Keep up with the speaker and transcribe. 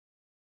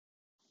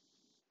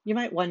You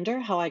might wonder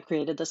how I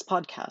created this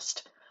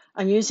podcast.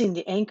 I'm using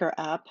the Anchor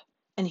app,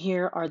 and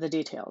here are the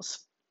details.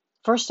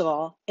 First of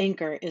all,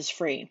 Anchor is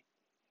free.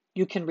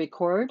 You can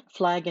record,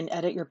 flag, and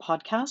edit your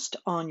podcast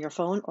on your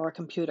phone or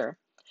computer.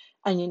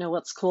 And you know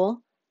what's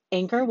cool?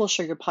 Anchor will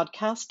share your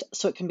podcast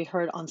so it can be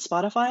heard on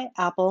Spotify,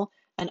 Apple,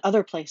 and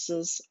other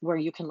places where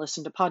you can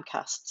listen to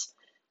podcasts.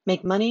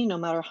 Make money no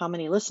matter how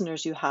many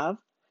listeners you have.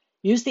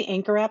 Use the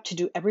Anchor app to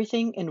do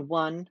everything in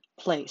one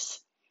place.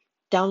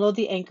 Download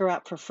the Anchor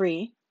app for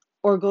free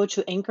or go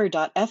to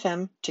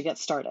anchor.fm to get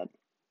started.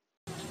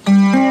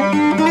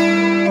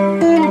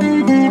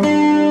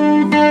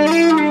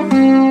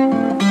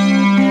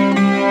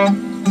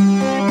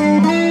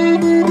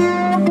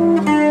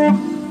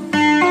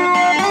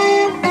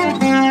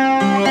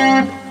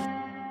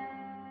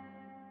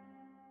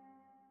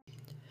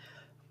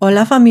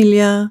 Hola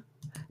familia!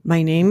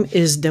 My name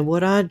is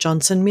Deborah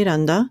Johnson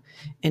Miranda,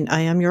 and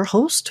I am your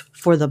host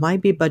for the My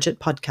Be Budget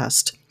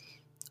podcast.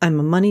 I'm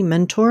a money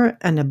mentor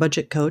and a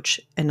budget coach,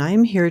 and I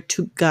am here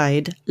to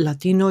guide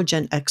Latino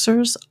Gen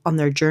Xers on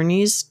their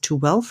journeys to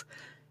wealth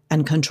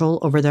and control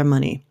over their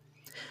money.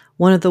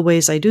 One of the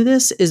ways I do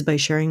this is by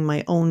sharing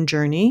my own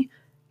journey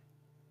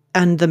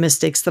and the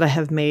mistakes that I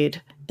have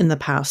made in the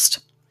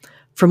past,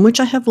 from which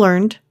I have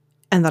learned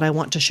and that I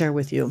want to share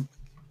with you.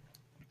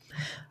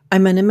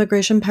 I'm an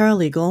immigration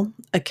paralegal,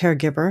 a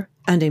caregiver,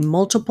 and a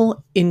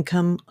multiple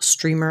income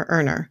streamer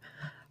earner.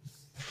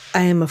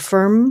 I am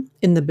firm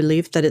in the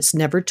belief that it's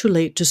never too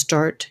late to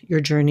start your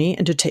journey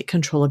and to take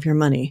control of your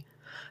money.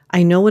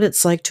 I know what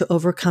it's like to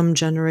overcome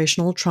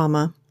generational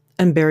trauma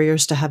and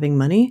barriers to having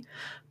money,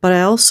 but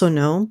I also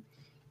know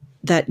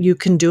that you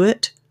can do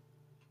it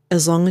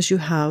as long as you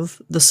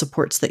have the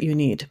supports that you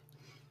need.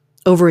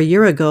 Over a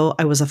year ago,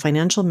 I was a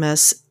financial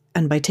mess,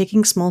 and by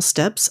taking small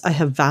steps, I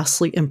have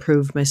vastly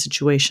improved my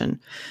situation.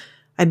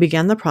 I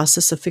began the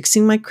process of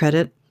fixing my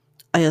credit,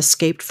 I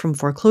escaped from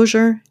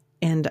foreclosure,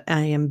 and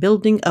I am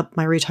building up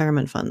my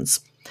retirement funds.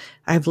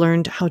 I've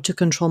learned how to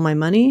control my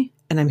money,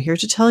 and I'm here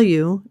to tell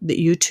you that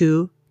you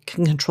too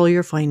can control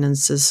your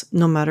finances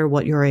no matter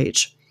what your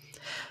age.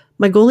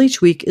 My goal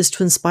each week is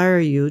to inspire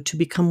you to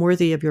become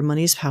worthy of your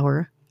money's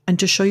power and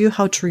to show you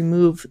how to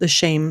remove the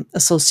shame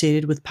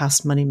associated with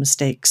past money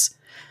mistakes.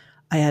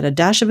 I add a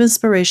dash of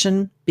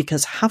inspiration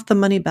because half the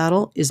money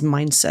battle is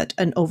mindset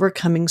and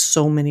overcoming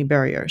so many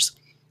barriers.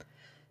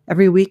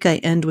 Every week I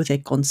end with a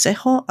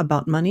consejo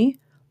about money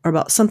or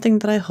about something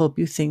that I hope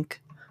you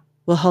think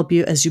will help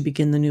you as you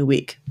begin the new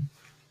week.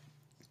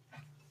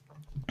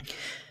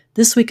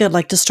 This week I'd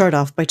like to start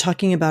off by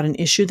talking about an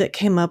issue that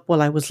came up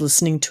while I was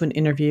listening to an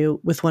interview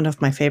with one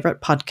of my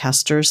favorite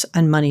podcasters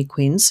and money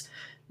queens,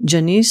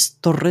 Janice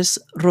Torres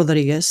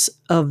Rodriguez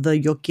of the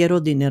Yo Quiero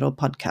Dinero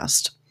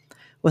podcast.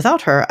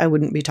 Without her, I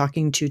wouldn't be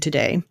talking to you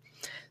today,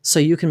 so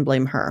you can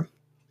blame her.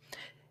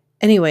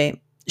 Anyway,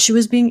 she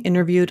was being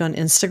interviewed on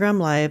Instagram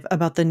Live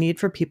about the need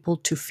for people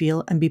to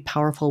feel and be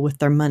powerful with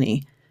their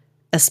money,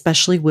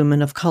 especially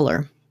women of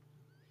color.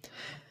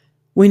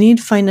 We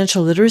need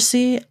financial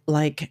literacy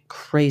like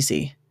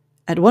crazy.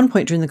 At one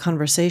point during the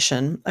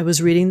conversation, I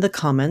was reading the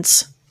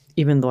comments,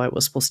 even though I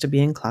was supposed to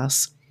be in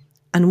class,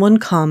 and one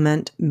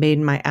comment made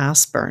my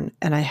ass burn,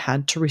 and I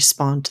had to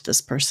respond to this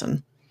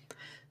person.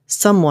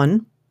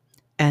 Someone,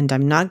 and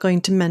I'm not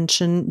going to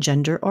mention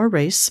gender or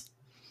race,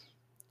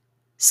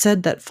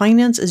 said that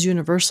finance is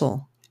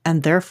universal,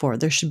 and therefore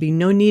there should be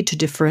no need to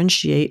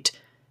differentiate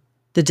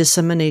the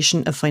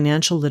dissemination of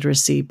financial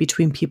literacy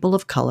between people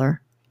of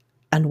color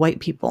and white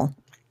people.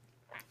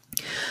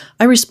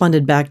 I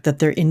responded back that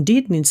there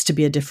indeed needs to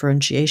be a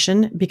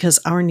differentiation because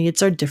our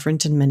needs are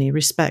different in many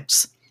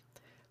respects.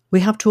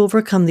 We have to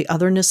overcome the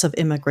otherness of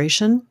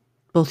immigration,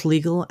 both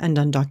legal and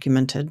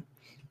undocumented.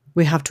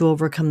 We have to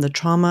overcome the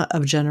trauma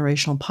of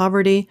generational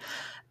poverty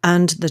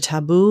and the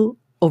taboo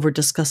over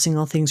discussing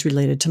all things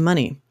related to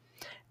money.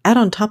 Add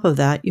on top of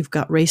that, you've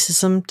got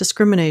racism,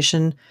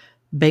 discrimination,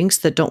 banks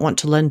that don't want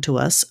to lend to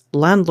us,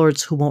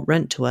 landlords who won't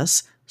rent to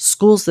us,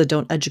 schools that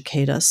don't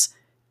educate us,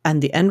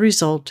 and the end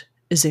result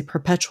is a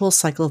perpetual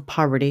cycle of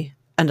poverty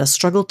and a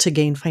struggle to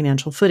gain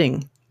financial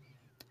footing.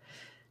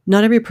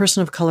 Not every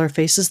person of color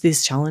faces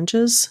these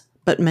challenges,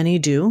 but many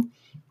do.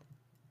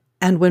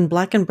 And when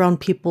Black and brown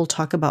people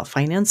talk about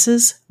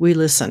finances, we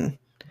listen.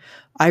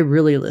 I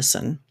really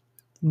listen.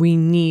 We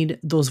need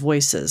those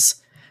voices.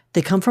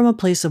 They come from a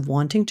place of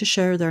wanting to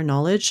share their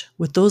knowledge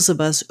with those of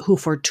us who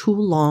for too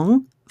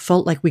long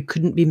felt like we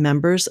couldn't be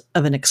members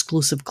of an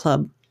exclusive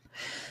club.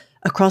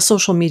 Across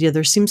social media,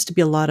 there seems to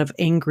be a lot of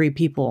angry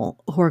people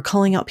who are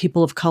calling out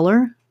people of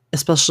color,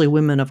 especially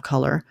women of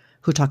color,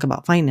 who talk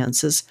about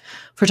finances,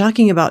 for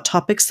talking about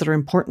topics that are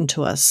important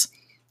to us.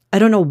 I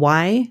don't know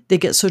why they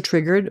get so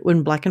triggered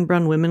when Black and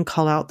brown women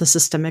call out the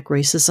systemic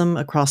racism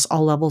across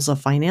all levels of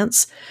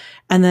finance,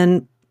 and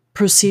then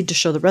proceed to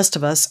show the rest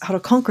of us how to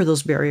conquer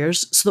those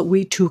barriers so that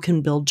we too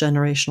can build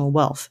generational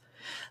wealth.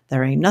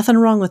 There ain't nothing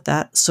wrong with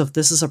that, so if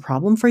this is a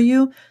problem for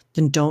you,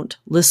 then don't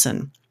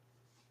listen.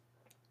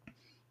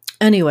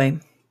 Anyway,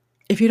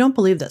 if you don't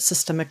believe that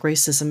systemic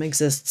racism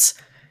exists,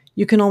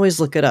 you can always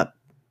look it up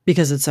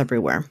because it's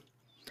everywhere.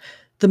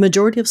 The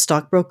majority of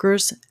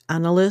stockbrokers,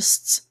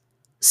 analysts,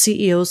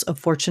 CEOs of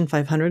Fortune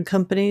 500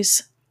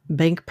 companies,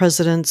 bank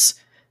presidents,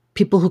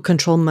 people who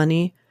control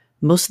money,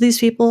 most of these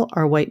people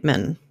are white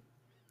men.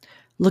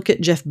 Look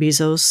at Jeff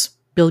Bezos,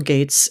 Bill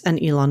Gates,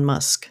 and Elon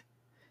Musk.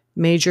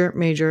 Major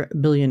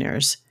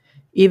billionaires.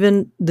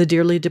 Even the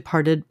dearly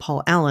departed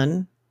Paul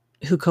Allen,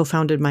 who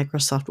co-founded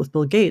Microsoft with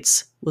Bill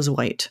Gates, was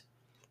white.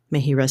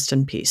 May he rest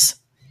in peace.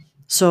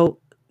 So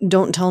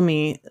don't tell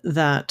me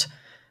that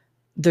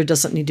there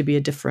doesn't need to be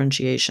a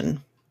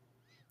differentiation.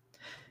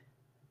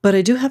 But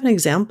I do have an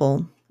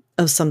example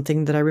of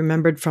something that I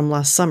remembered from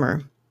last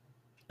summer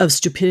of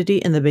stupidity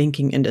in the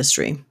banking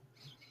industry.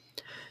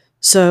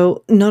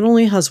 So not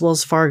only has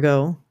Wells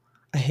Fargo,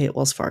 I hate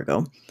Wells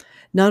Fargo,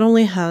 not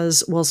only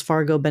has Wells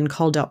Fargo been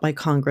called out by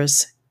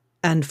Congress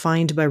and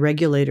fined by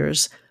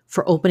regulators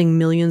for opening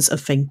millions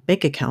of fake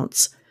bank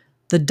accounts,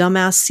 the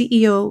dumbass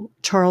CEO,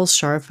 Charles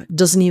Scharf,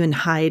 doesn't even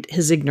hide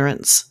his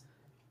ignorance.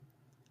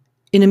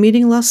 In a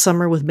meeting last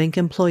summer with bank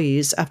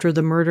employees after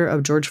the murder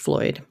of George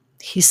Floyd,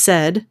 he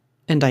said,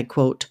 and I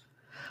quote,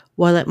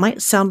 "While it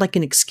might sound like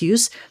an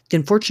excuse, the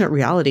unfortunate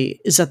reality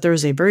is that there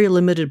is a very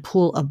limited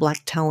pool of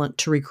Black talent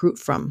to recruit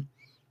from."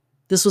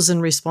 This was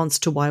in response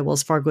to why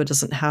Wells Fargo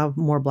doesn't have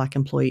more Black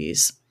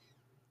employees.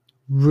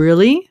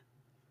 Really?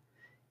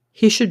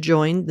 He should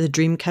join the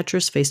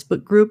Dreamcatchers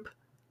Facebook group,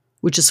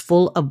 which is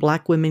full of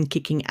Black women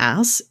kicking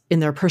ass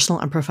in their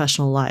personal and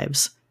professional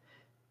lives.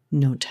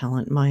 No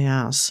talent, my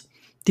ass.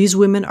 These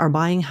women are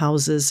buying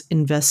houses,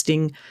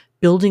 investing,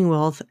 building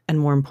wealth, and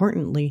more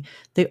importantly,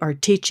 they are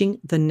teaching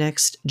the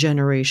next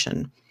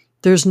generation.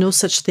 There's no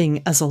such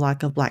thing as a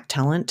lack of Black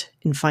talent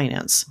in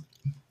finance.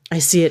 I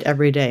see it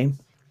every day.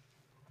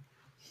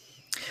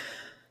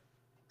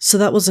 So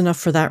that was enough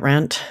for that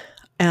rant,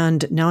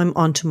 and now I'm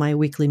on to my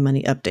weekly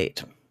money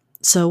update.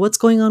 So what's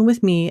going on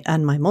with me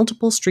and my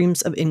multiple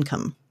streams of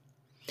income?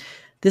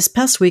 This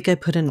past week, I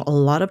put in a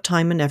lot of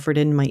time and effort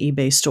in my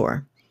eBay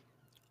store.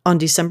 On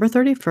December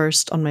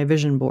 31st, on my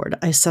vision board,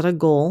 I set a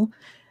goal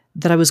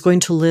that I was going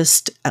to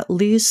list at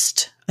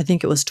least, I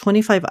think it was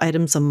 25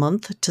 items a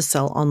month to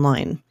sell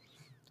online.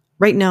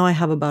 Right now, I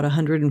have about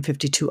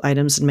 152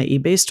 items in my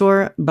eBay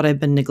store, but I've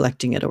been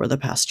neglecting it over the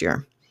past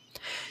year.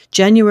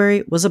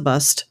 January was a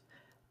bust,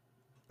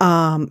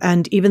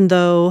 and even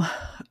though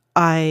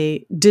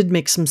I did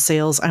make some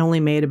sales, I only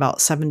made about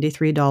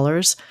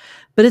 $73,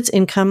 but it's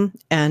income,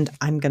 and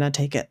I'm going to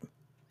take it.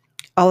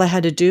 All I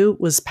had to do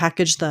was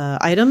package the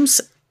items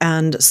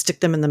and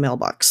stick them in the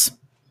mailbox.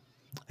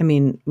 I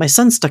mean, my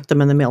son stuck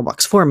them in the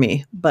mailbox for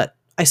me, but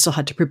I still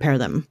had to prepare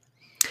them.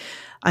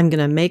 I'm going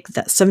to make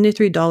that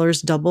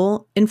 $73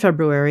 double in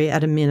February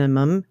at a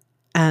minimum,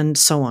 and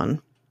so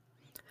on.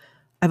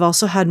 I've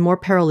also had more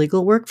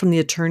paralegal work from the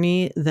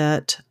attorney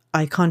that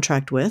I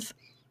contract with.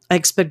 I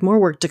expect more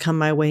work to come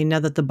my way now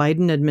that the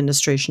Biden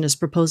administration is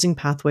proposing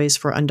pathways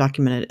for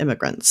undocumented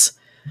immigrants.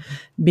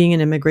 Being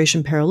an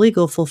immigration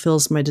paralegal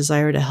fulfills my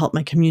desire to help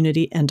my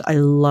community, and I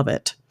love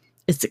it.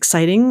 It's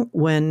exciting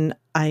when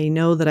I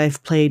know that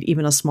I've played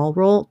even a small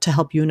role to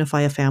help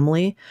unify a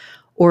family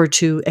or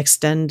to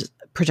extend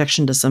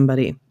protection to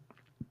somebody.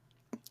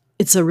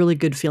 It's a really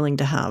good feeling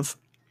to have.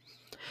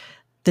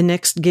 The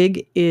next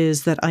gig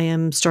is that I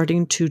am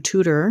starting to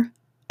tutor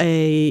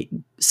a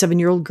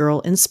 7-year-old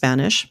girl in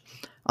Spanish.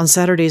 On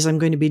Saturdays, I'm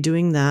going to be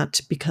doing that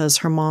because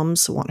her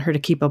moms want her to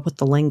keep up with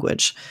the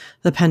language.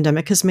 The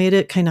pandemic has made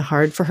it kind of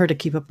hard for her to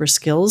keep up her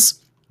skills,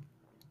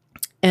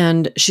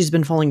 and she's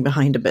been falling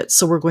behind a bit.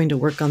 So we're going to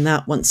work on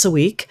that once a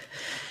week.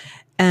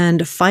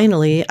 And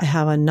finally, I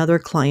have another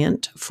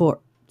client for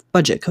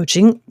budget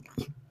coaching.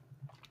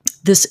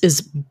 This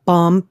is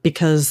bomb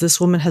because this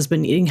woman has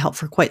been needing help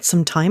for quite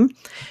some time,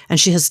 and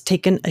she has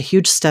taken a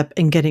huge step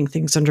in getting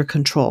things under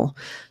control.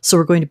 So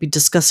we're going to be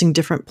discussing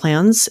different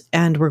plans,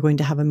 and we're going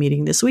to have a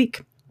meeting this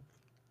week.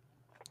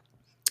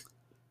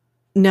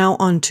 Now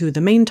on to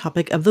the main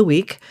topic of the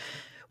week,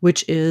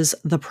 which is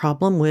the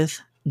problem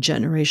with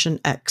Generation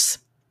X.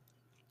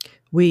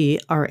 We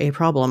are a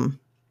problem,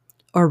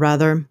 or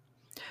rather,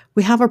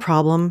 we have a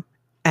problem,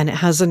 and it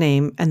has a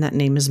name, and that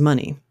name is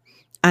money,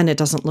 and it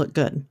doesn't look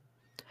good.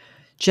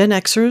 Gen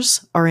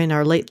Xers are in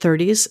our late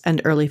 30s and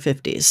early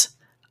 50s.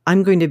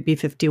 I'm going to be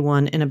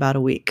 51 in about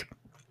a week.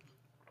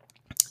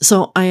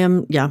 So I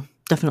am,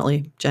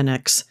 definitely Gen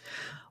X.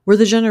 We're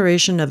the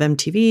generation of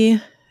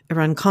MTV,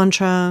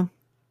 Iran-Contra,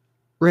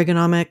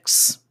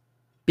 Reaganomics,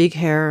 big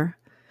hair,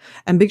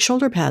 and big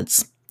shoulder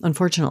pads,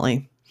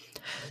 unfortunately.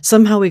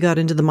 Somehow we got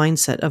into the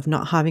mindset of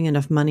not having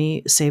enough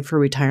money saved for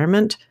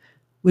retirement.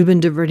 We've been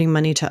diverting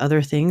money to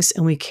other things,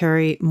 and we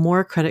carry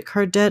more credit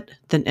card debt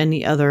than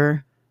any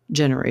other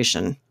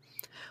generation.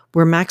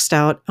 We're maxed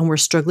out, and we're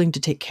struggling to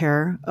take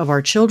care of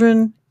our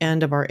children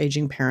and of our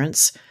aging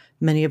parents,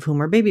 many of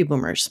whom are baby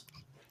boomers.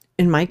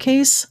 In my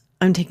case,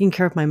 I'm taking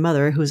care of my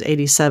mother, who's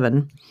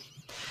 87,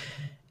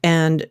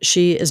 and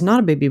she is not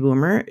a baby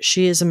boomer.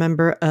 She is a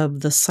member of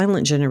the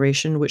silent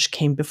generation, which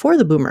came before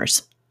the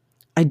boomers.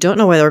 I don't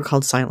know why they're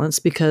called silents,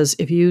 because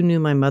if you knew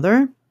my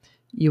mother,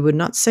 you would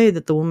not say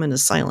that the woman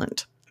is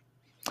silent.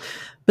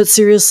 But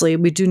seriously,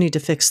 we do need to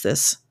fix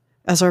this.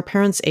 As our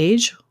parents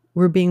age,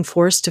 we're being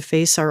forced to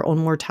face our own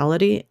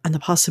mortality and the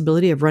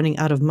possibility of running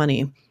out of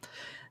money.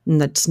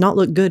 And that does not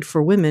look good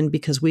for women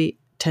because we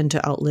tend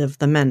to outlive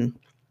the men.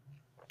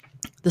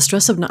 The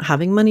stress of not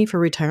having money for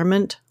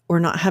retirement or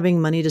not having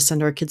money to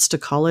send our kids to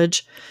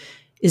college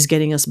is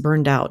getting us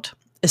burned out,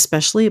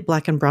 especially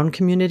Black and Brown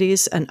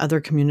communities and other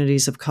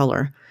communities of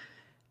color.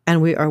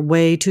 And we are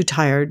way too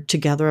tired to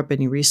gather up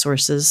any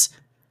resources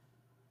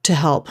to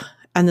help,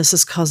 and this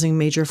is causing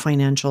major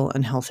financial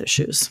and health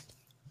issues.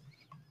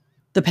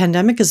 The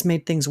pandemic has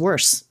made things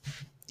worse.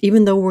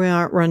 Even though we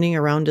aren't running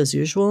around as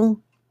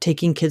usual,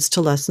 taking kids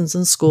to lessons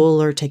in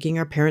school or taking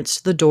our parents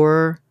to the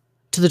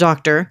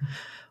doctor,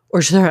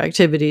 or to their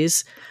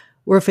activities,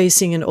 we're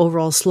facing an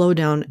overall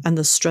slowdown, and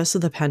the stress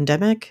of the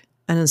pandemic,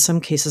 and in some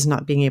cases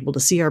not being able to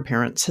see our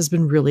parents, has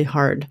been really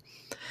hard.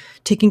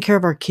 Taking care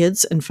of our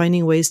kids and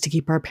finding ways to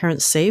keep our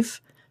parents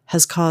safe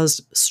has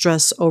caused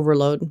stress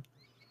overload.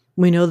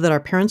 We know that our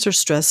parents are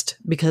stressed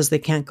because they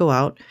can't go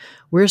out.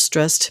 We're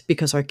stressed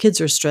because our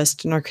kids are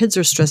stressed, and our kids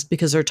are stressed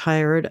because they're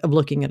tired of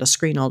looking at a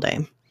screen all day.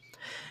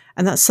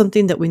 And that's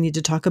something that we need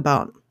to talk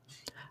about.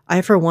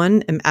 I, for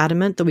one, am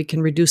adamant that we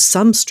can reduce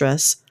some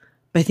stress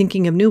by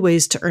thinking of new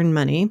ways to earn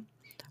money,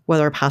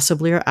 whether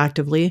passively or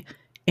actively,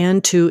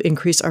 and to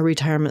increase our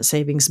retirement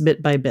savings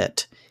bit by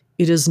bit.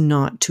 It is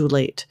not too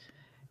late.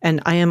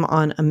 And I am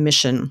on a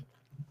mission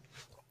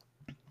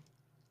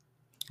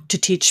to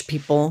teach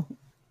people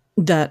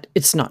that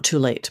it's not too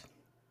late.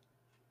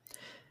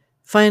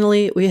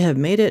 Finally, we have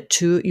made it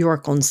to your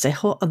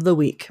consejo of the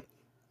week,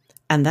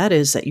 and that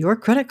is that your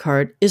credit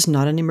card is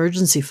not an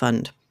emergency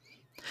fund.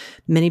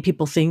 Many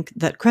people think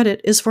that credit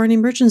is for an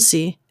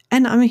emergency,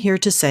 and I'm here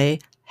to say,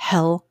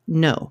 hell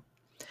no.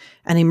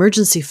 An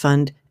emergency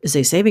fund is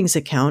a savings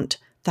account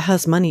that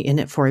has money in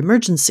it for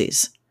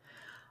emergencies.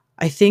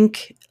 I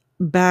think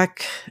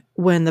back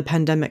when the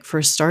pandemic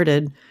first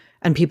started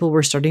and people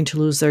were starting to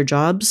lose their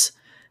jobs,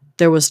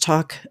 there was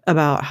talk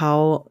about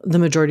how the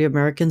majority of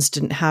Americans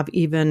didn't have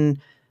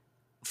even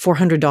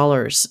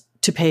 $400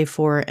 to pay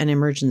for an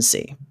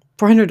emergency.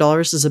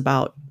 $400 is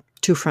about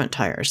 2 front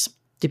tires,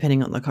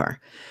 depending on the car.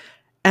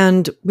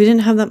 And we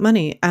didn't have that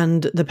money.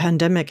 And the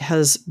pandemic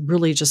has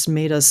really just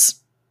made us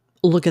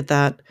look at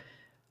that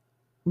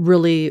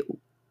really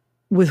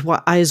with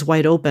eyes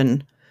wide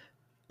open,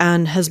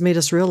 and has made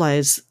us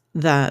realize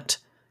that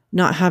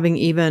not having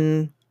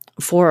even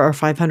 $400 or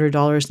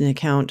 $500 in the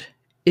account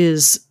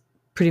is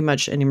pretty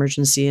much an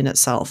emergency in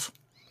itself.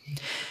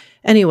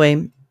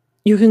 Anyway,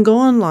 you can go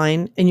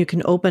online and you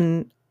can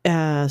open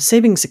a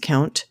savings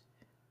account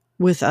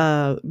with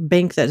a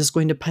bank that is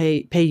going to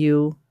pay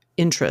you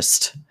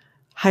interest,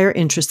 higher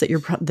interest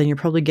than you're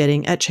probably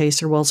getting at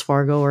Chase or Wells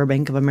Fargo or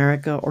Bank of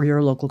America or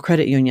your local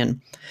credit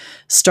union.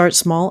 Start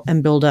small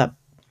and build up.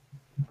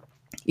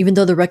 Even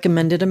though the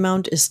recommended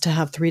amount is to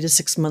have 3 to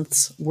 6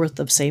 months worth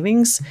of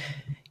savings,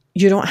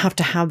 you don't have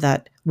to have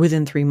that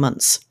within 3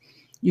 months.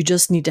 You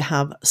just need to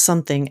have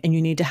something, and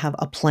you need to have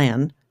a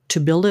plan to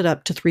build it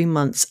up to 3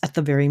 months at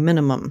the very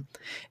minimum.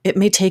 It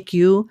may take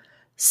you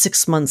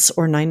 6 months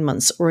or 9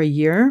 months or a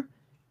year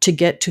to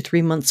get to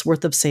 3 months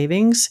worth of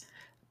savings,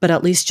 but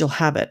at least you'll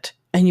have it,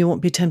 and you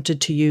won't be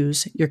tempted to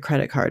use your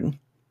credit card.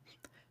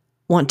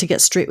 Want to get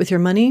straight with your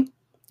money?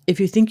 If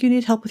you think you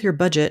need help with your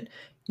budget,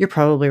 you're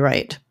probably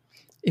right.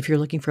 If you're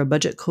looking for a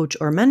budget coach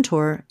or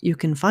mentor, you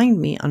can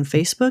find me on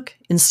Facebook,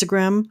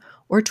 Instagram,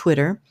 or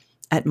Twitter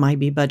at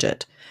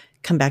MyBeBudget.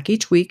 Come back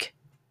each week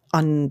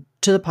to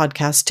the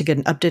podcast to get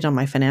an update on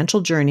my financial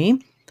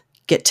journey,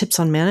 get tips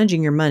on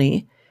managing your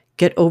money,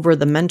 get over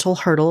the mental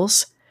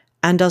hurdles,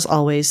 and as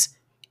always,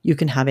 you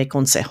can have a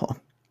consejo.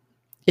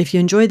 If you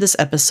enjoyed this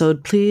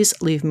episode, please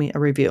leave me a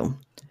review.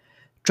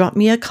 Drop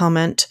me a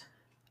comment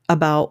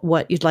about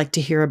what you'd like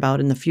to hear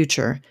about in the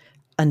future.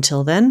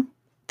 Until then,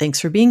 thanks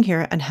for being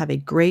here and have a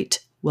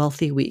great,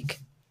 wealthy week.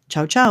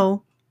 Ciao,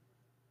 ciao.